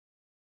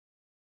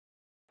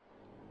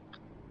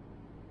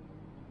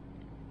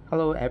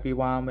Hello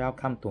everyone,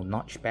 welcome to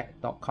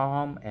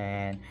notchback.com,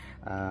 and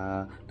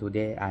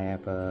today I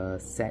have a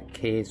sad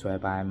case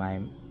whereby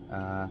my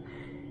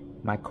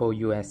micro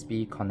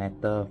USB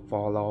connector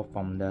fall off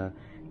from the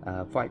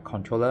flight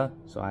controller,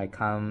 so I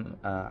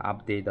can't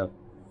update the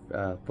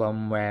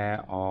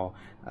firmware or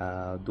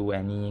do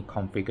any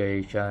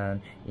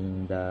configuration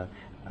in the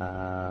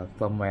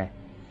firmware.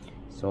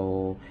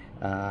 So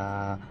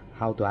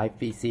how do I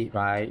fix it,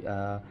 right?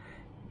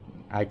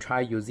 I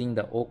try using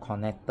the old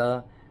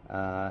connector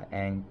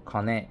and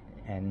connect,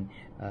 and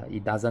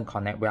it doesn't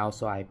connect well,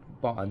 so I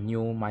bought a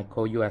new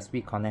micro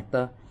USB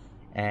connector,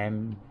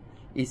 and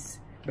it's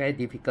very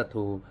difficult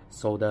to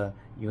solder.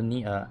 You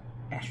need a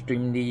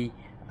extremely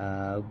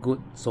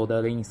good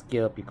soldering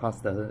skill because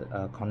the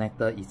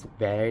connector is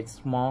very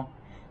small.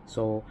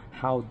 So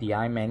how did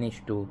I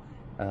manage to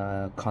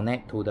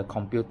connect to the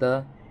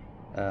computer?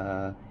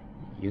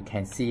 You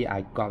can see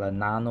I got a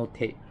nano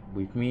tape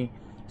with me,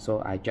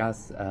 so I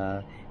just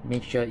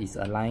make sure it's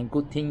aligned.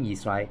 Good thing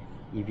is, right,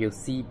 if you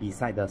see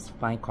beside the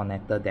spine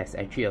connector, there's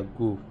actually a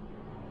groove,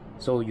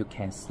 so you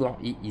can slot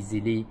it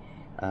easily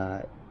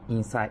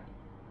inside.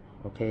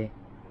 Okay,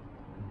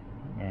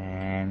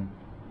 and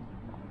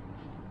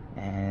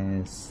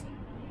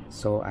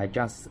so I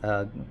just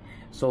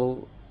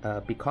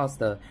because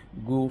the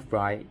groove,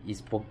 right,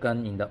 is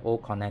broken in the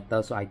old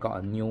connector, so I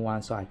got a new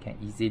one so I can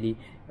easily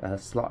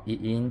slot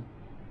it in.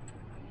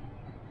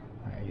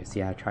 You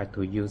see, I try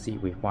to use it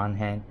with one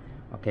hand.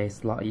 Okay,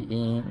 slot it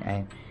in,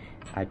 and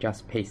I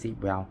just paste it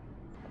well.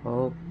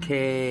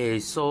 Okay,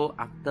 so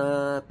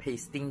after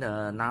pasting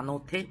the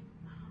nano tape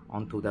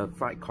onto the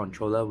flight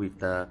controller with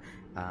the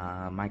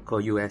micro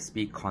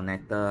USB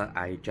connector,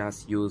 I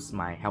just use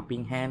my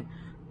helping hand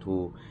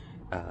to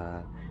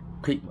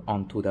clip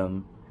onto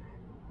the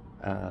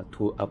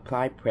to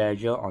apply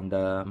pressure on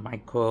the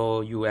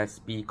micro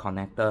USB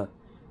connector,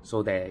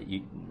 so that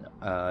it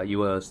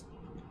will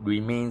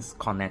remains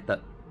connected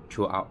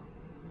throughout.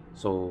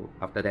 So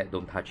after that,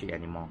 don't touch it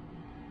anymore.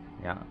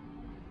 Yeah,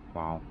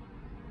 wow.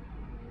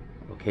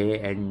 Okay,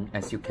 and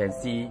as you can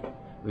see,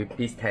 with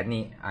this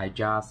technique, I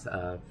just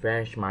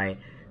flash my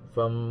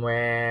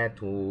firmware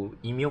to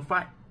email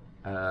flight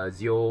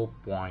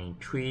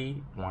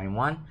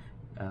 0.3.1.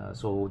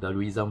 So the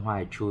reason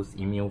why I choose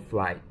email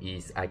flight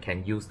is I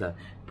can use the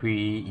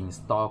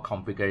pre-installed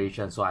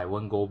configuration, so I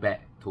won't go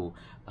back to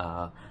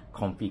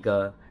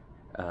configure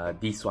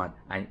this one,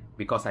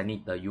 because I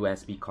need the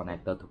USB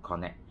connector to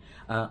connect.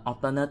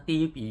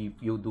 Alternative, if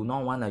you do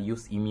not want to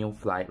use email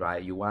flight,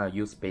 right, you want to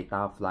use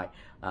beta flight,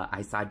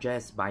 I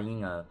suggest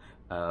buying a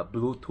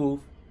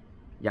Bluetooth,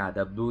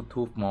 the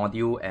Bluetooth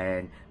module,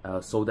 and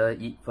solder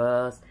it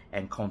first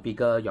and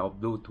configure your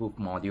Bluetooth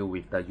module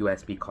with the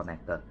USB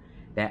connector.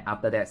 Then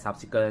after that,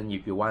 subsequent,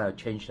 if you want to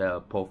change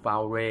the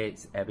profile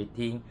rates,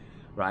 everything,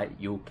 right,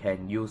 you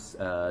can use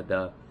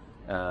the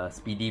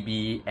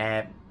SpeedyB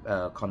app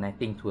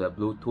connecting to the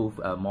Bluetooth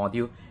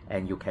module,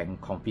 and you can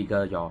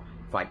configure your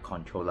flight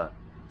controller.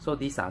 So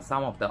these are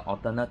some of the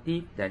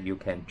alternatives that you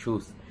can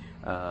choose.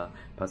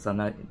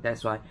 Personal,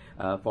 that's why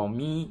for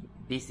me,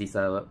 this is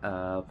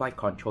a flight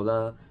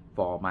controller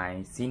for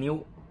my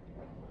Cine.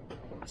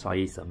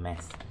 Sorry, it's a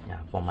mess.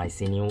 Yeah, for my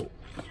Cine.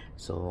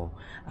 So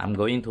I'm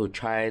going to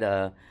try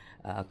the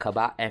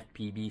Kebab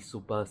FPV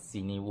Super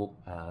Cine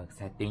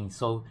setting.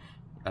 So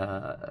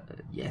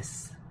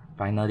yes,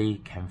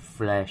 finally can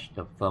flash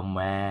the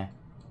firmware.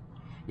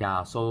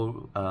 Yeah,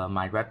 so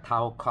my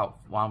Reptile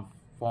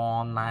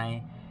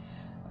Cloud-149,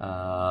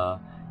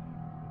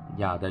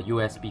 the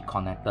USB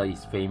connector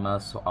is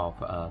famous of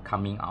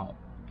coming out.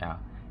 Yeah,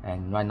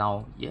 and right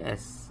now,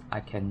 yes, I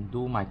can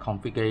do my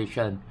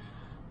configuration.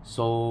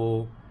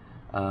 So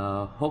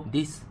hope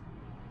this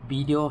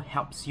video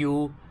helps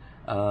you.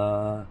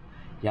 If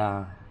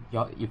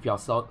your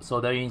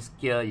soldering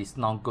skill is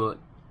not good,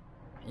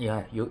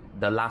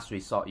 the last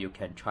resort, you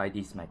can try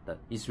this method.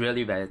 It's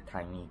really very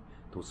tiny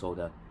to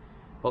solder.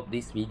 Hope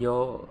this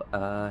video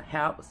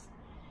helps.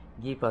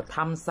 Give a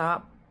thumbs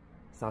up,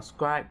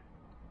 subscribe.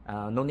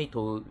 No need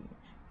to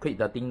click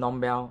the ding dong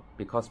bell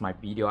because my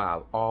videos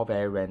are all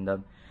very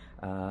random.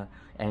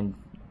 And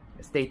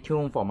stay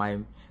tuned for my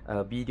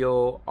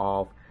video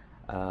of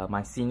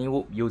my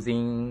Cine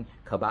using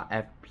Kebab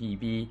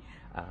FPV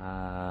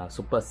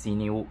Super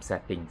Cine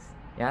settings.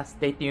 Yeah,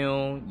 stay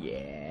tuned.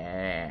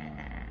 Yeah.